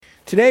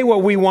Today,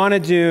 what we want to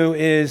do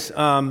is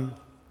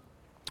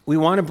we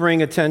want to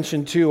bring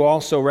attention to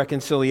also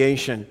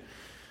reconciliation.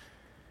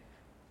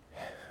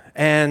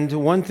 And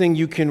one thing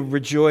you can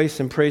rejoice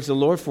and praise the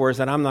Lord for is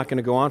that I'm not going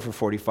to go on for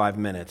 45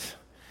 minutes.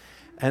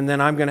 And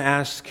then I'm going to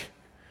ask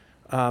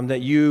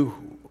that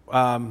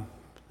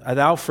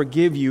I'll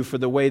forgive you for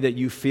the way that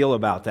you feel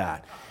about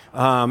that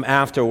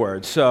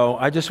afterwards. So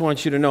I just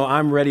want you to know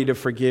I'm ready to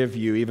forgive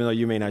you, even though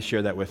you may not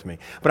share that with me.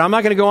 But I'm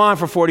not going to go on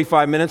for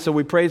 45 minutes, so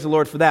we praise the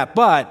Lord for that.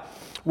 But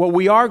what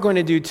we are going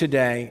to do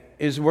today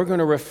is we're going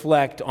to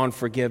reflect on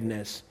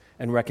forgiveness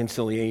and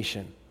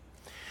reconciliation.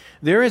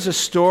 There is a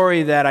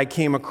story that I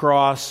came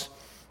across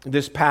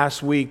this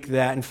past week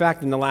that, in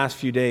fact, in the last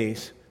few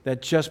days,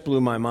 that just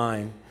blew my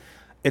mind.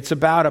 It's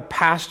about a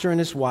pastor and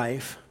his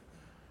wife.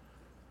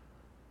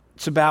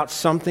 It's about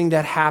something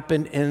that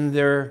happened in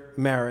their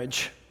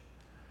marriage.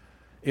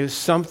 It was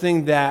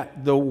something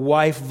that the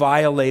wife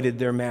violated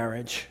their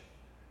marriage.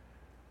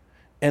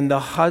 And the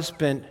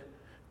husband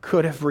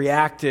could have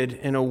reacted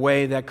in a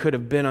way that could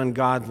have been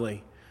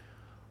ungodly.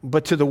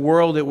 But to the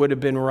world, it would have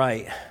been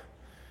right.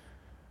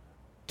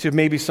 To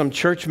maybe some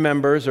church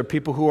members or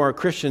people who are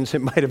Christians,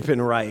 it might have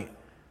been right.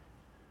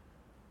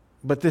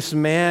 But this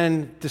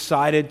man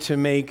decided to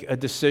make a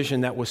decision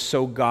that was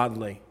so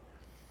godly.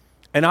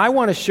 And I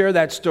want to share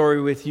that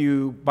story with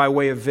you by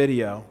way of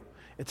video.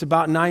 It's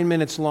about 9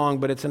 minutes long,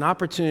 but it's an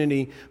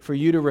opportunity for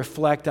you to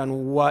reflect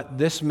on what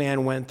this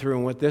man went through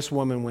and what this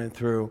woman went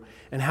through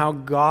and how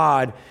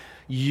God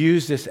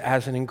used this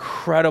as an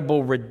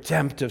incredible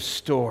redemptive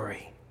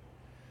story.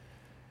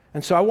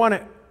 And so I want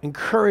to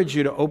encourage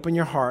you to open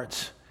your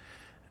hearts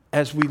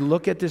as we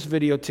look at this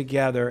video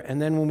together,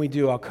 and then when we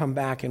do, I'll come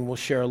back and we'll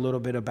share a little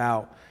bit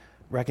about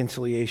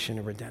reconciliation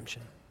and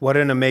redemption. What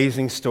an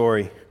amazing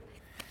story.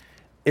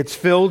 It's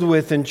filled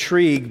with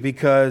intrigue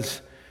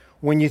because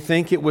when you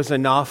think it was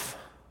enough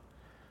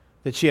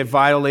that she had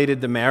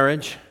violated the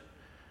marriage,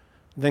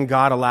 then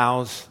God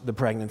allows the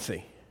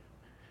pregnancy.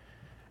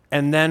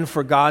 And then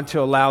for God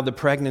to allow the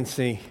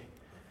pregnancy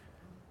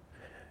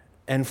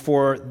and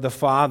for the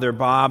father,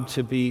 Bob,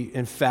 to be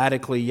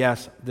emphatically,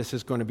 yes, this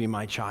is going to be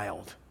my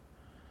child.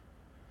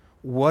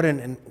 What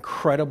an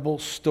incredible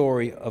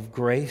story of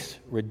grace,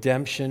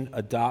 redemption,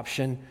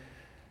 adoption,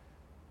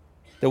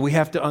 that we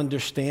have to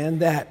understand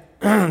that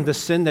the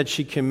sin that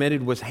she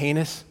committed was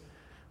heinous,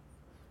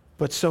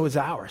 but so is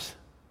ours.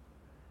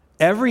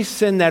 Every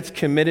sin that's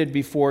committed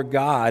before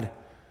God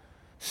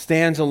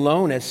stands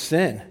alone as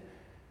sin.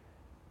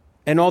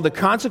 And all the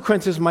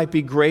consequences might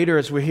be greater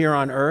as we're here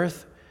on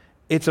earth,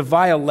 it's a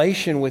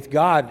violation with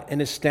God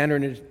and His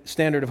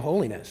standard of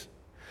holiness.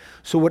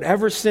 So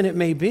whatever sin it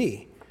may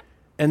be,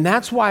 and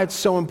that's why it's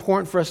so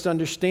important for us to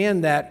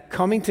understand that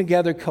coming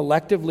together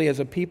collectively as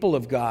a people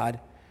of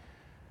God,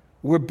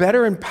 we're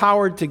better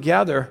empowered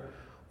together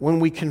when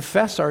we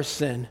confess our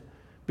sin,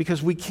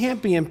 because we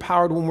can't be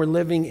empowered when we're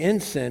living in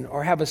sin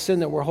or have a sin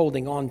that we're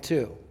holding on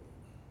to.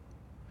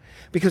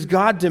 Because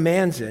God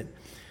demands it.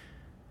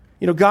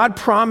 You know, God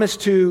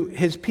promised to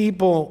His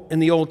people in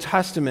the Old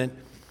Testament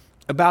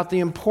about the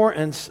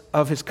importance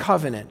of His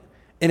covenant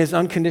and His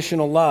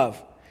unconditional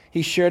love.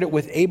 He shared it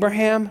with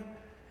Abraham.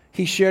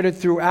 He shared it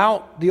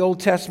throughout the Old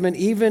Testament,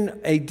 even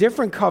a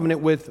different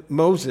covenant with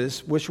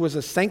Moses, which was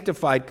a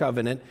sanctified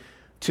covenant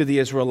to the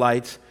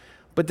Israelites.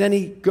 But then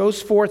He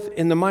goes forth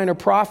in the minor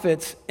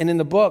prophets and in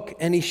the book,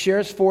 and He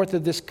shares forth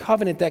of this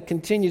covenant that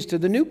continues to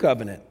the new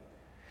covenant.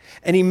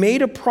 And He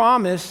made a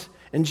promise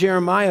in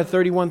Jeremiah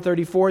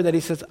 31:34 that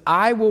He says,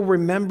 I will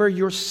remember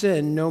your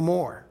sin no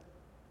more.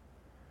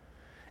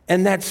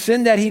 And that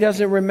sin that He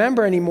doesn't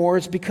remember anymore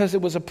is because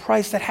it was a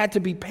price that had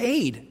to be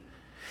paid.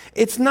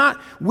 It's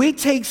not, we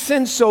take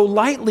sin so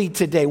lightly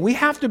today. We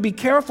have to be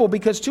careful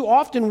because too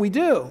often we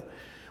do.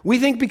 We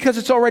think because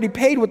it's already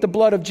paid with the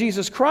blood of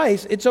Jesus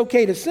Christ, it's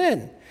okay to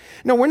sin.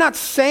 No, we're not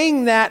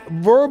saying that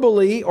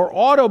verbally or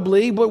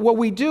audibly, but what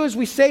we do is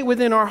we say it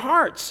within our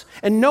hearts,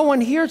 and no one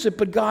hears it,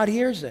 but God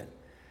hears it.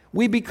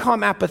 We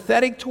become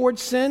apathetic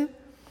towards sin.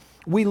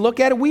 We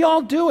look at it. We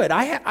all do it.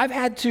 I've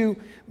had to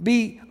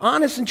be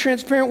honest and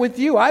transparent with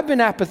you. I've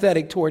been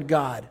apathetic toward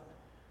God.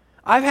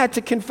 I've had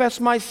to confess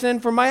my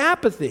sin for my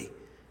apathy.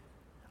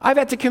 I've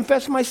had to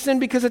confess my sin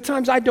because at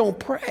times I don't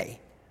pray.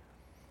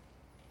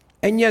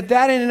 And yet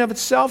that in and of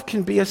itself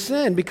can be a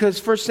sin, because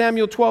 1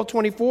 Samuel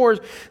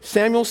 12:24,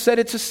 Samuel said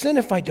it's a sin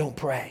if I don't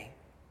pray.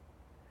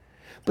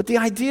 But the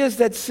idea is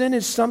that sin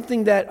is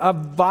something that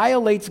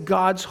violates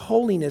God's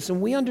holiness,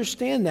 and we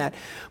understand that.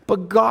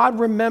 But God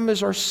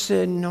remembers our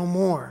sin no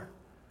more.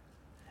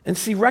 And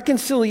see,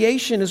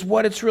 reconciliation is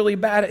what it's really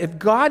about. If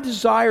God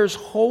desires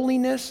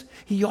holiness,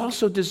 He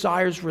also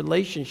desires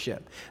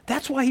relationship.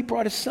 That's why He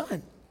brought His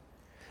Son.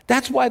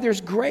 That's why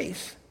there's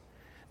grace.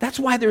 That's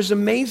why there's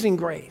amazing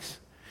grace.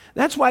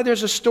 That's why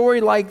there's a story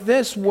like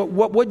this,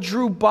 what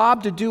drew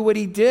Bob to do what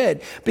he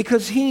did,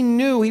 because he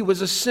knew he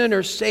was a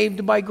sinner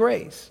saved by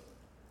grace.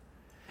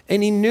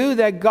 And he knew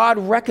that God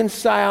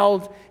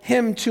reconciled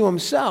him to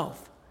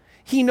Himself.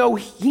 He knew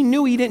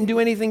he didn't do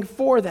anything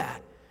for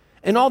that.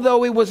 And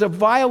although it was a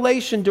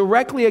violation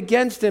directly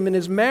against him in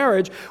his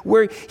marriage,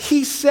 where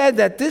he said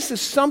that this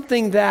is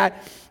something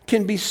that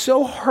can be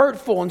so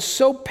hurtful and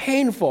so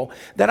painful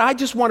that I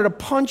just wanted to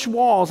punch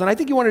walls. And I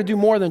think he wanted to do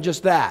more than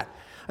just that.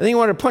 I think he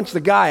wanted to punch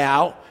the guy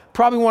out,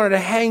 probably wanted to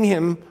hang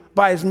him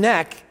by his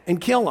neck and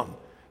kill him.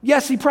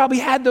 Yes, he probably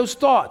had those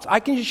thoughts. I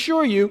can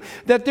assure you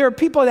that there are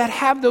people that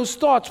have those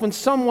thoughts when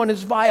someone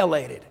is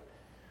violated.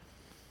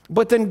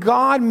 But then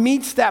God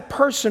meets that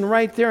person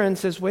right there and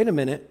says, wait a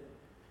minute,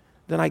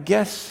 then I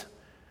guess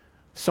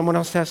someone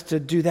else has to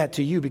do that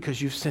to you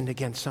because you've sinned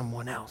against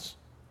someone else.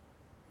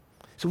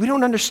 So we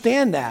don't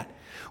understand that.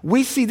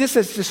 We see this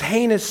as just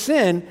heinous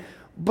sin,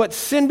 but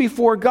sin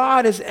before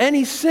God is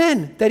any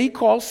sin that he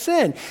calls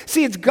sin.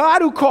 See, it's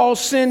God who calls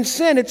sin,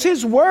 sin. It's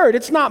his word.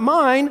 It's not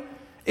mine.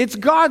 It's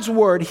God's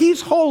word.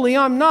 He's holy.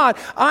 I'm not.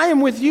 I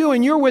am with you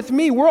and you're with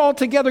me. We're all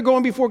together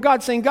going before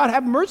God saying, God,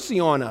 have mercy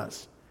on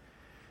us.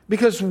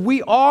 Because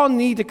we all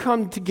need to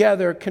come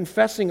together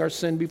confessing our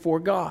sin before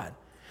God.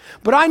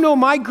 But I know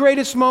my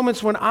greatest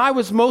moments when I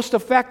was most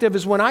effective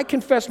is when I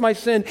confessed my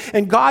sin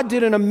and God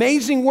did an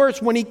amazing work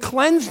when he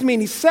cleansed me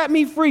and he set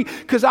me free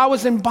because I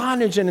was in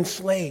bondage and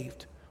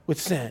enslaved with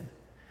sin.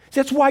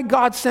 That's why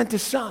God sent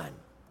his son.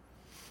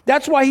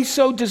 That's why he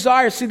so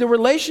desires. See, the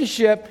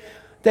relationship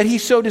that he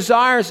so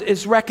desires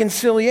is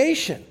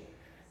reconciliation.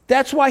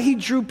 That's why he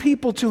drew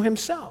people to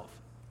himself.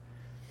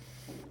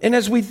 And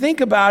as we think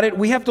about it,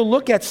 we have to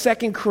look at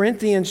 2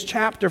 Corinthians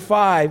chapter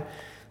 5.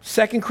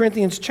 2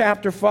 Corinthians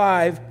chapter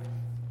 5,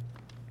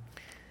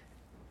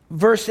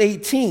 verse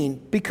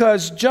 18.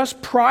 Because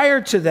just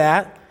prior to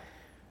that,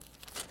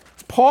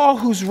 Paul,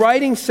 who's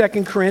writing 2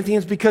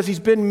 Corinthians because he's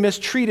been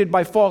mistreated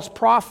by false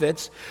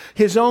prophets,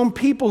 his own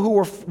people who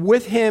were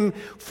with him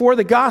for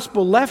the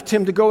gospel left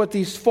him to go with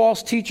these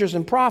false teachers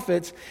and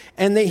prophets,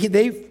 and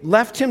they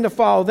left him to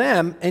follow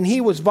them, and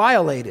he was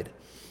violated.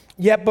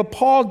 But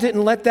Paul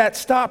didn't let that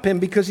stop him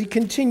because he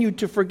continued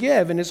to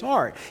forgive in his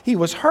heart. He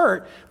was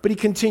hurt, but he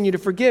continued to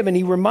forgive, and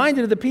he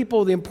reminded the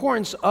people of the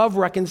importance of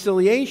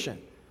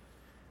reconciliation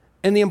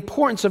and the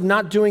importance of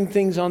not doing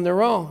things on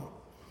their own.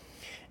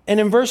 And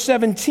in verse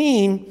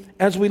 17,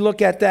 as we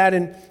look at that,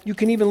 and you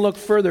can even look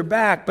further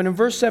back, but in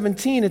verse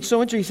 17, it's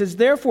so interesting. He says,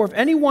 therefore, if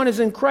anyone is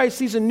in Christ,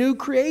 he's a new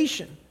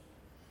creation.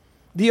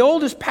 The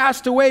old has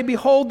passed away,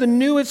 behold, the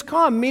new has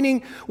come,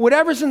 meaning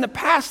whatever's in the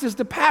past is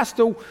the past.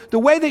 The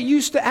way that you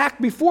used to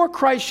act before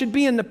Christ should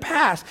be in the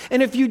past.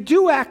 And if you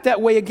do act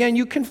that way again,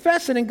 you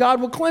confess it and God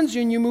will cleanse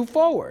you and you move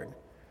forward.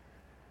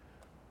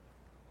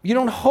 You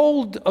don't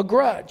hold a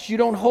grudge. You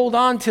don't hold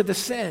on to the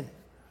sin.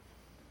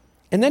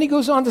 And then he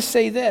goes on to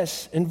say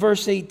this in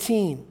verse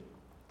 18.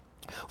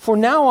 For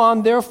now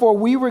on, therefore,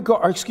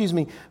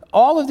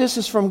 all of this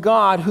is from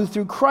God, who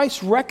through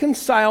Christ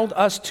reconciled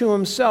us to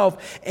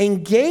himself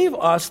and gave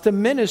us the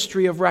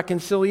ministry of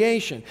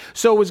reconciliation.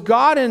 So it was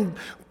God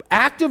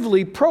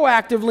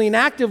proactively and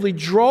actively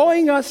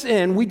drawing us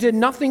in. We did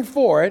nothing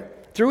for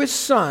it. Through his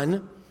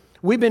son,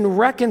 we've been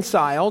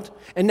reconciled,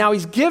 and now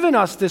he's given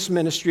us this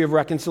ministry of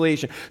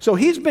reconciliation. So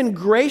he's been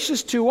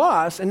gracious to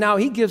us, and now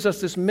he gives us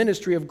this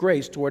ministry of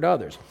grace toward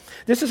others.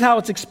 This is how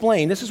it's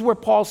explained. This is where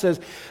Paul says,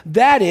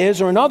 that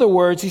is, or in other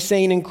words, he's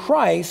saying in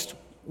Christ,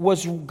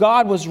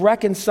 God was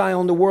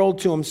reconciling the world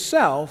to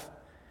himself,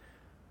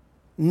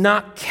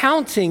 not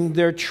counting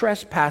their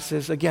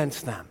trespasses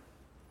against them.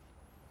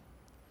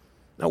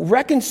 Now,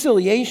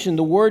 reconciliation,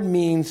 the word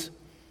means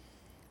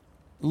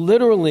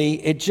literally,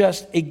 it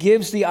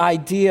gives the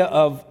idea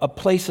of a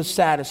place of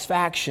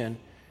satisfaction.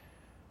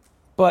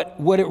 But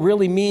what it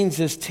really means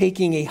is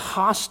taking a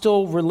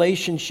hostile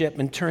relationship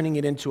and turning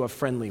it into a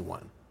friendly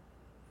one.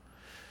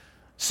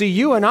 See,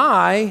 you and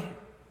I,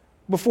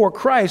 before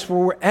Christ,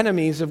 were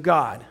enemies of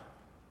God.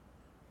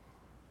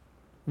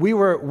 We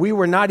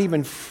were not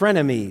even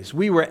frenemies.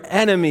 We were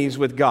enemies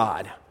with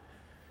God.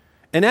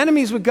 And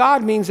enemies with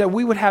God means that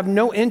we would have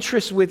no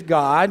interest with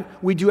God.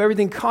 We do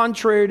everything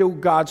contrary to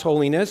God's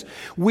holiness.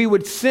 We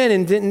would sin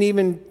and didn't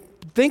even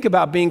think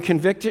about being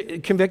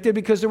convicted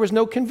because there was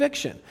no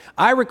conviction.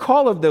 I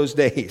recall of those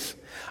days.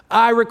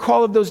 I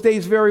recall of those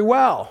days very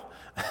well.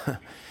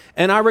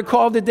 And I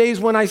recall the days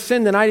when I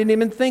sinned and I didn't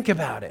even think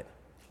about it.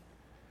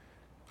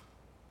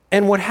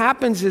 And what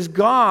happens is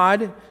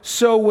God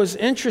so was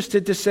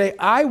interested to say,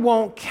 I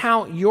won't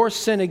count your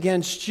sin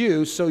against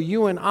you so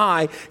you and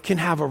I can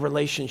have a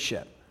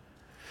relationship.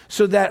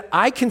 So that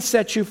I can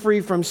set you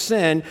free from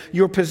sin,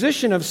 your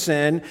position of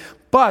sin,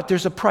 but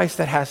there's a price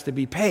that has to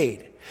be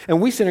paid.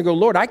 And we sin and go,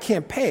 Lord, I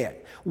can't pay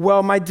it.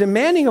 Well, my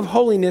demanding of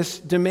holiness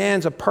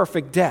demands a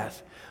perfect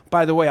death.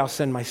 By the way, I'll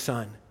send my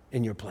son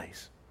in your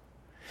place.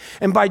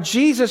 And by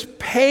Jesus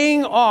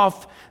paying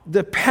off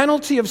the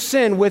penalty of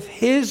sin with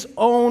his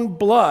own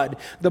blood,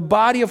 the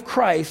body of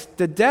Christ,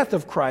 the death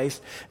of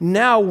Christ,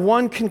 now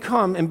one can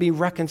come and be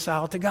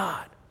reconciled to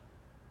God.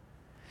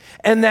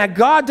 And that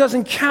God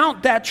doesn't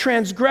count that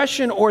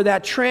transgression or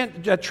that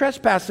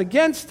trespass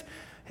against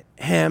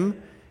him,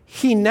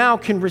 he now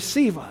can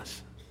receive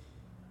us.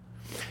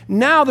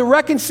 Now the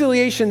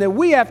reconciliation that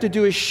we have to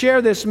do is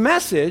share this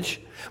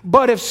message,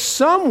 but if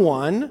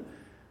someone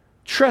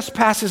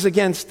trespasses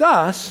against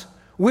us,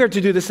 we're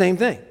to do the same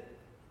thing.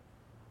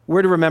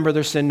 We're to remember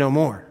their sin no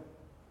more.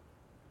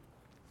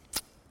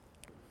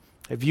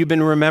 Have you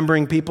been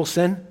remembering people's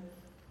sin?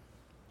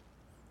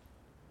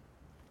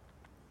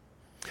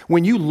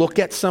 When you look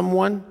at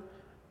someone,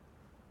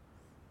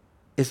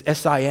 is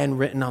S-I-N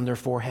written on their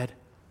forehead?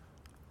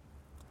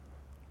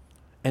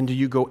 And do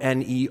you go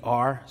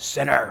N-E-R,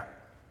 sinner?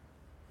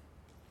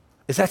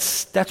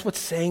 That's what's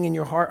saying in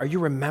your heart? Are you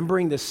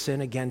remembering the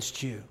sin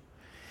against you?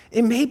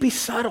 It may be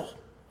subtle.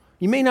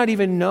 You may not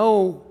even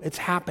know it's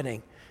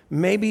happening.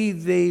 Maybe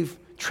they've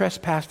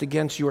trespassed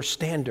against your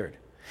standard.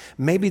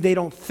 Maybe they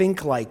don't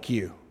think like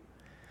you.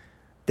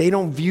 They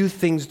don't view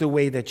things the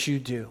way that you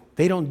do.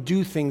 They don't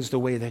do things the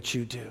way that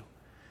you do.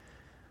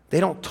 They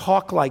don't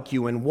talk like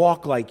you and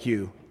walk like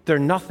you. They're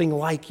nothing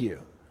like you.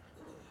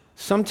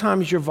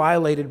 Sometimes you're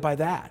violated by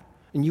that,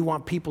 and you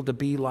want people to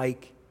be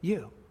like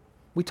you.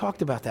 We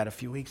talked about that a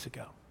few weeks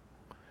ago.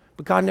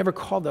 But God never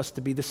called us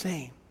to be the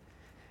same.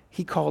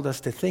 He called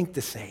us to think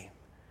the same.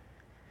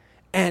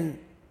 And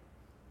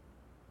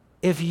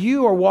if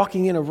you are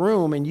walking in a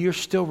room and you're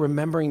still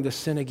remembering the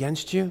sin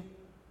against you,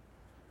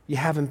 you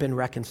haven't been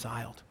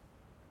reconciled.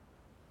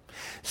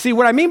 See,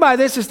 what I mean by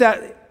this is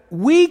that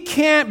we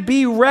can't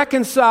be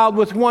reconciled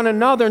with one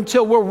another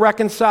until we're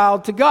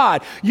reconciled to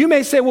God. You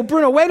may say, well,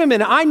 Bruno, wait a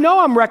minute. I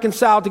know I'm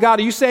reconciled to God.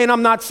 Are you saying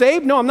I'm not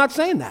saved? No, I'm not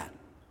saying that.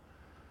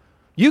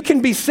 You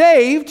can be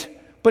saved,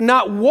 but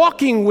not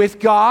walking with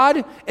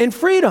God in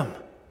freedom.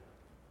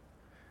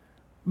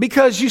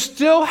 Because you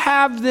still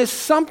have this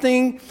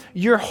something,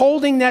 you're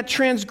holding that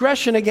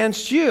transgression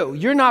against you.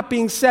 You're not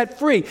being set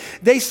free.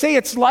 They say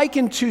it's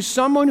likened to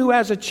someone who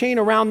has a chain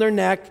around their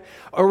neck,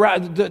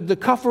 around the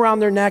cuff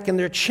around their neck, and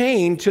they're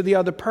chained to the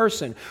other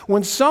person.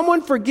 When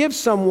someone forgives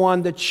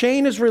someone, the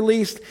chain is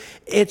released,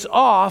 it's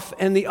off,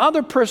 and the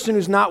other person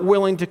who's not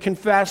willing to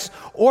confess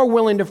or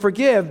willing to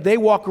forgive, they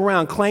walk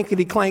around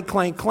clankety clank,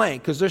 clank,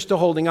 clank, because they're still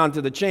holding on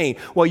to the chain.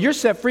 Well, you're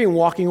set free and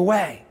walking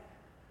away.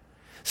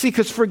 See,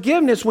 because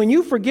forgiveness, when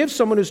you forgive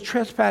someone who's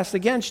trespassed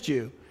against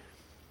you,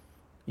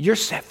 you're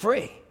set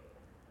free.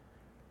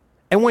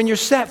 And when you're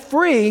set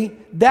free,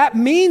 that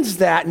means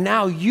that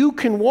now you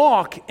can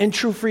walk in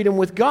true freedom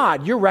with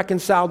God. You're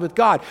reconciled with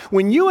God.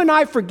 When you and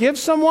I forgive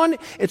someone,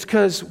 it's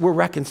because we're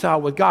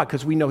reconciled with God,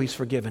 because we know He's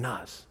forgiven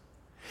us.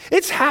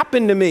 It's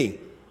happened to me.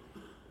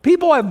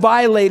 People have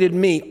violated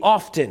me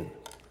often,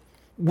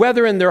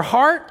 whether in their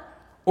heart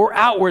or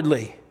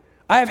outwardly.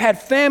 I have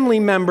had family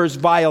members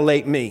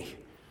violate me.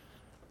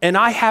 And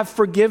I have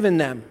forgiven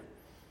them.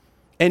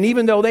 And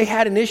even though they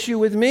had an issue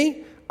with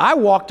me, I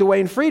walked away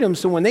in freedom.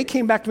 So when they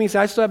came back to me and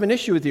said, I still have an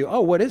issue with you. Oh,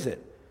 what is it?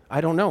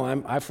 I don't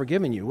know. I've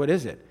forgiven you. What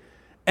is it?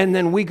 And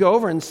then we go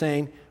over and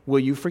saying,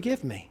 will you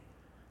forgive me?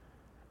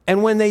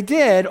 And when they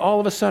did, all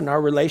of a sudden our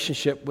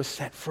relationship was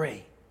set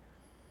free.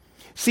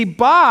 See,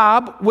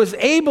 Bob was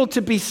able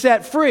to be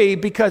set free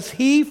because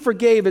he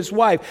forgave his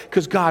wife,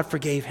 because God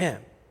forgave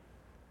him.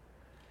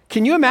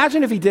 Can you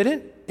imagine if he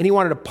didn't and he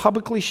wanted to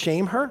publicly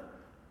shame her?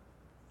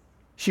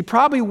 She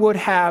probably would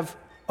have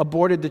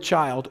aborted the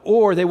child,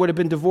 or they would have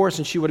been divorced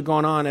and she would have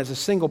gone on as a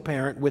single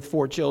parent with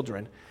 4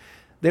 children.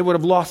 They would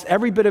have lost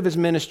every bit of his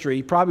ministry.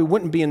 He probably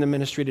wouldn't be in the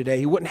ministry today.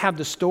 He wouldn't have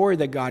the story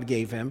that God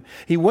gave him.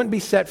 He wouldn't be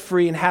set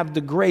free and have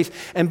the grace.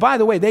 And by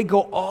the way, they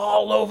go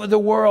all over the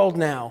world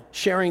now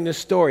sharing this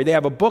story. They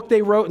have a book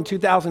they wrote in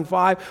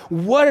 2005.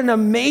 What an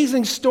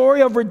amazing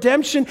story of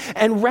redemption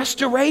and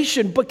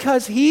restoration,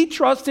 because he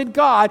trusted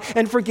God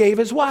and forgave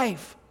his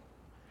wife.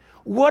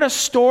 What a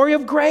story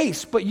of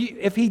grace. But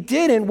if he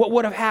didn't, what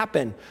would have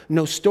happened?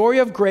 No story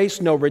of grace,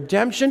 no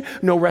redemption,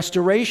 no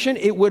restoration.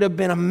 It would have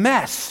been a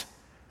mess.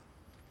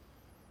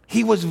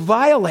 He was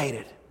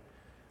violated,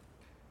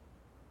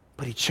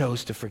 but he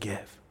chose to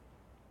forgive.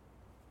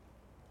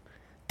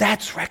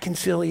 That's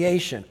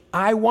reconciliation.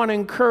 I want to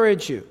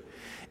encourage you.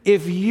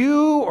 If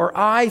you or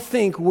I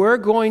think we're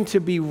going to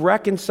be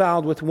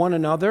reconciled with one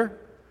another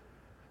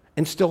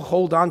and still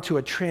hold on to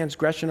a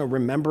transgression or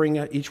remembering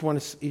each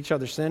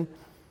other's sin,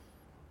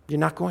 you're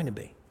not going to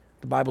be.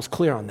 The Bible's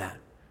clear on that.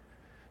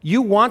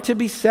 You want to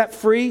be set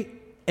free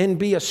and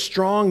be a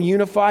strong,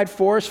 unified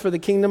force for the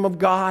kingdom of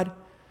God?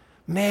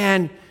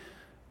 Man,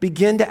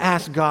 begin to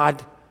ask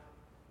God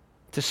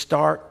to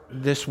start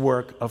this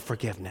work of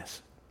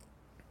forgiveness.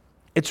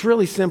 It's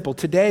really simple.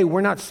 Today,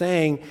 we're not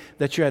saying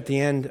that you're at the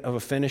end of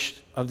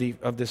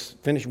this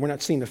finish. We're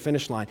not seeing the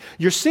finish line.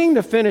 You're seeing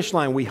the finish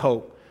line, we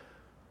hope,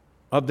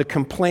 of the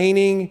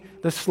complaining,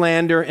 the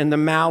slander, and the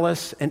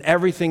malice, and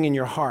everything in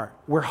your heart.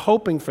 We're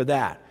hoping for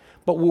that.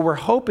 But what we're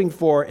hoping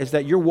for is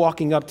that you're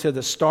walking up to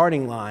the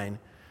starting line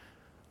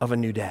of a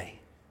new day.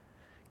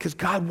 Because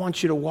God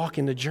wants you to walk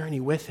in the journey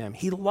with Him.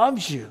 He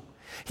loves you.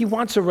 He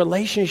wants a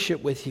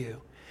relationship with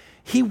you.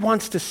 He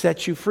wants to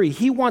set you free.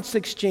 He wants to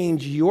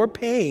exchange your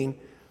pain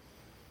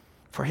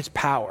for His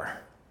power.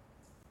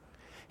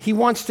 He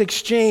wants to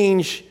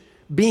exchange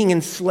being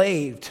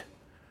enslaved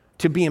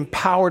to be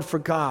empowered for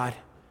God,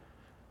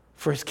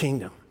 for His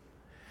kingdom.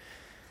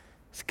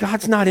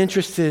 God's not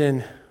interested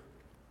in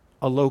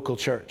a local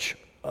church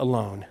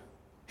alone.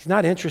 He's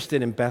not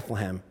interested in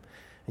Bethlehem.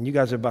 And you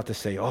guys are about to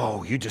say,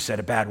 oh, you just said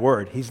a bad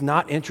word. He's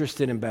not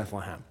interested in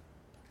Bethlehem.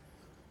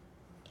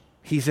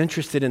 He's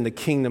interested in the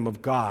kingdom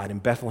of God,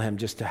 and Bethlehem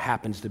just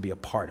happens to be a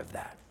part of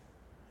that.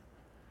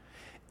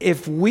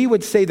 If we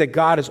would say that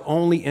God is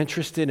only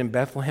interested in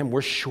Bethlehem,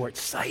 we're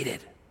short-sighted.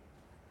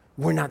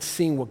 We're not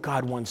seeing what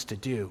God wants to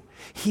do.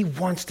 He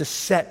wants to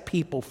set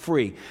people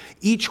free.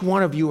 Each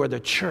one of you are the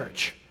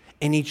church,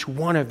 and each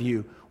one of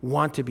you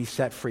want to be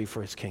set free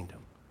for his kingdom.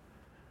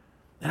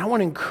 And I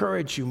want to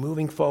encourage you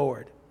moving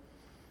forward.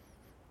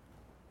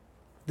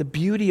 The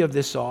beauty of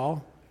this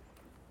all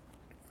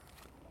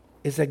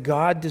is that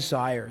God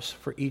desires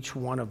for each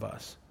one of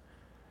us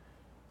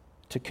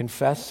to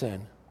confess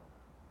sin,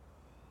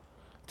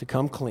 to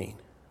come clean,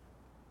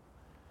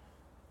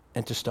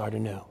 and to start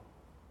anew.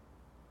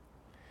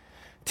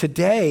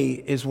 Today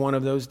is one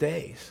of those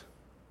days.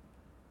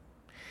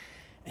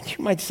 And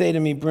you might say to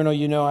me, Bruno,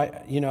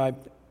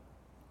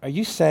 are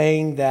you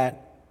saying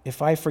that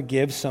if I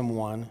forgive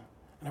someone,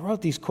 and I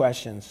wrote these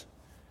questions,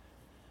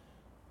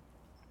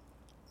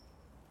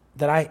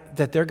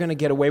 that they're going to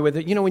get away with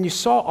it? You know, when you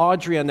saw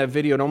Audrey on that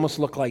video, it almost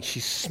looked like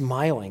she's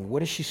smiling.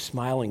 What is she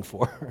smiling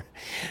for?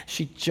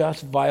 She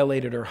just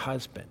violated her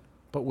husband.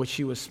 But what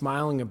she was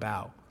smiling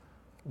about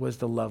was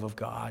the love of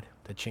God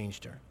that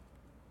changed her.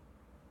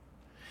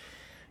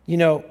 You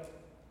know,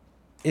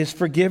 is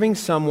forgiving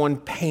someone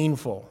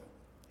painful?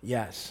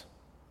 Yes.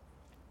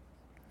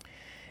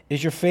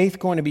 Is your faith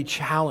going to be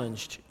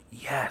challenged?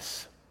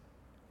 Yes.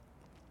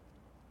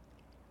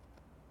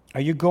 Are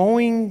you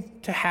going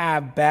to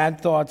have bad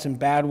thoughts and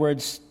bad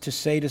words to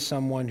say to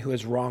someone who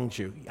has wronged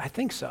you? I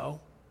think so.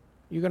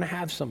 You're going to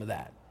have some of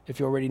that if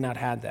you already not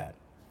had that.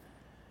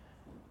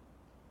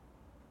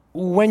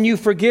 When you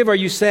forgive, are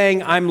you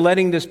saying, I'm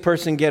letting this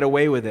person get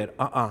away with it?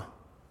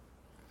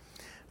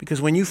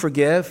 Because when you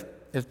forgive,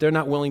 if they're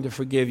not willing to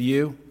forgive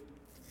you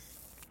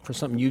for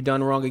something you've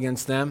done wrong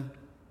against them,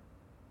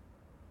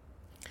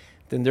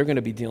 then they're going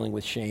to be dealing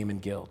with shame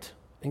and guilt.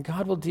 And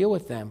God will deal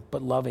with them,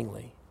 but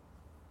lovingly.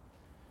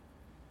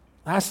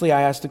 Lastly,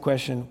 I asked the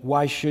question,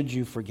 why should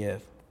you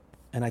forgive?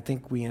 And I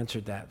think we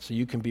answered that, so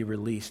you can be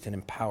released and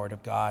empowered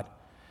of God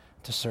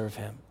to serve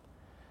him.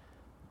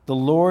 The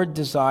Lord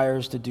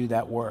desires to do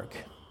that work.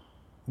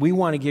 We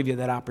want to give you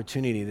that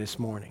opportunity this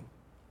morning.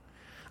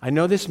 I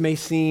know this may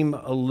seem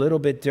a little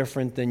bit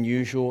different than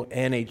usual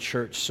in a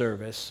church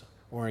service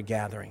or a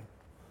gathering.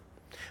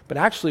 But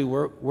actually,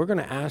 we're going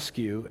to ask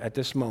you at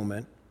this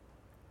moment,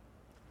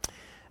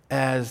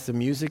 as the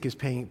music is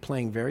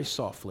playing very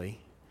softly,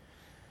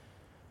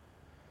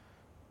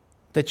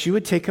 that you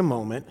would take a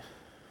moment,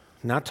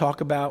 not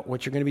talk about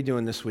what you're going to be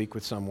doing this week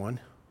with someone,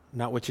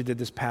 not what you did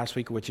this past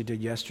week or what you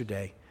did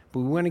yesterday,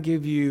 but we want to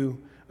give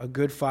you a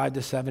good 5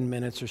 to 7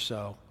 minutes or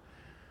so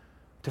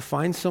to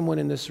find someone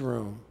in this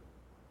room,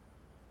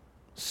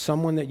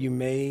 someone that you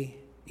may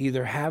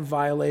either have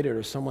violated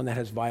or someone that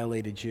has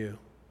violated you,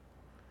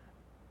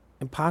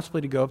 and possibly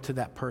to go up to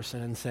that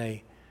person and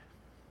say,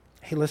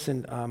 hey,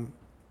 listen,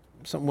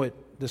 something with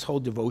this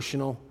whole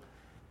devotional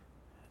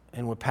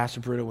and what Pastor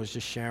Bruno was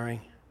just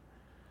sharing,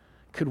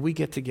 could we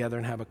get together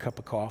and have a cup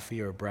of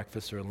coffee or a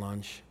breakfast or a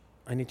lunch?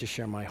 I need to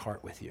share my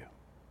heart with you.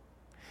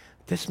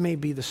 This may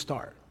be the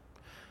start.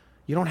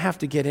 You don't have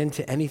to get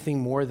into anything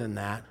more than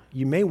that.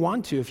 You may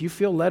want to if you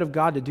feel led of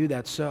God to do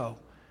that so.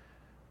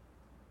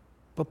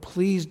 But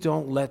please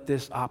don't let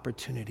this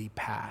opportunity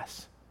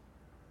pass.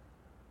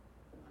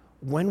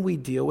 When we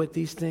deal with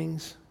these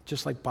things,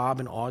 just like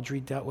Bob and Audrey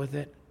dealt with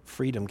it,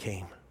 freedom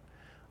came.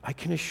 I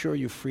can assure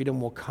you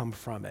freedom will come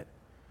from it.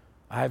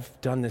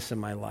 I've done this in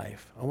my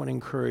life. I want to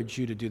encourage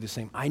you to do the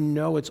same. I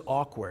know it's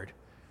awkward,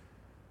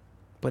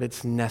 but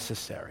it's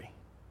necessary.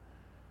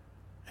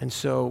 And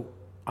so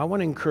I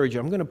want to encourage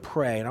you. I'm going to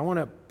pray, and I want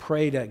to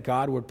pray that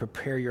God would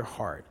prepare your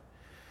heart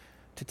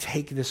to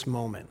take this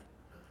moment.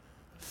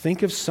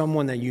 Think of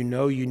someone that you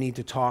know you need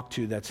to talk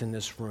to that's in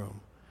this room.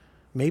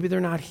 Maybe they're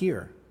not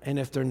here. And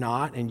if they're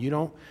not and you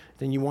don't,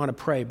 then you want to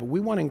pray. But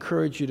we want to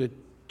encourage you to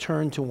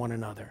turn to one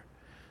another.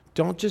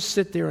 Don't just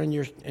sit there in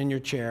your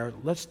chair.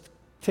 Let's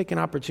take an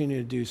opportunity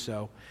to do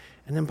so.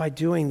 And then by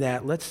doing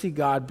that, let's see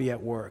God be at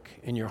work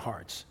in your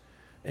hearts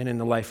and in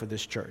the life of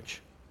this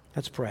church.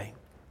 Let's pray.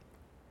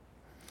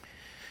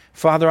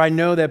 Father, I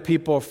know that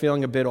people are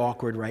feeling a bit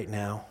awkward right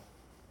now.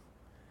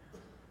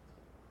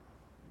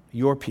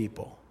 Your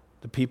people,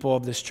 the people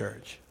of this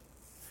church.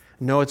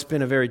 I know it's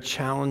been a very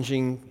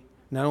challenging,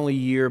 not only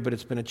year, but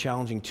it's been a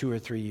challenging 2 or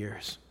 3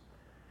 years.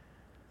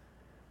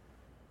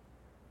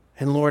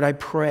 And Lord, I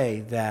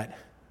pray that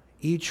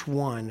each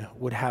one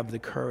would have the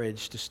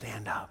courage to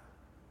stand up.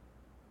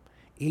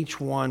 Each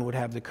one would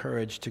have the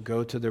courage to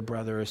go to their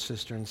brother or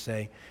sister and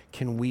say,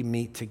 can we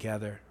meet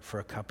together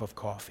for a cup of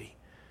coffee?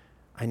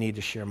 I need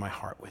to share my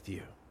heart with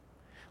you.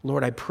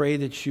 Lord, I pray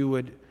that you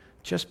would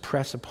just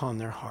press upon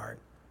their heart.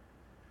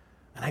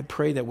 And I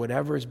pray that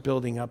whatever is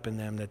building up in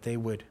them, that they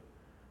would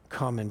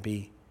come and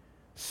be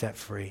set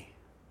free.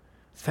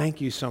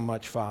 Thank you so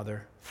much,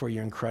 Father, for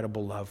your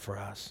incredible love for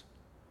us.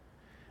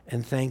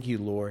 And thank you,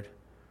 Lord,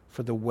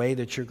 for the way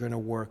that you're going to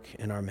work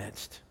in our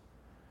midst.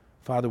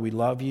 Father, we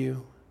love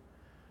you,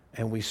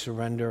 and we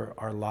surrender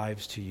our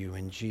lives to you.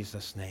 In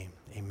Jesus' name,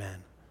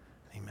 amen.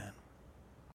 Amen.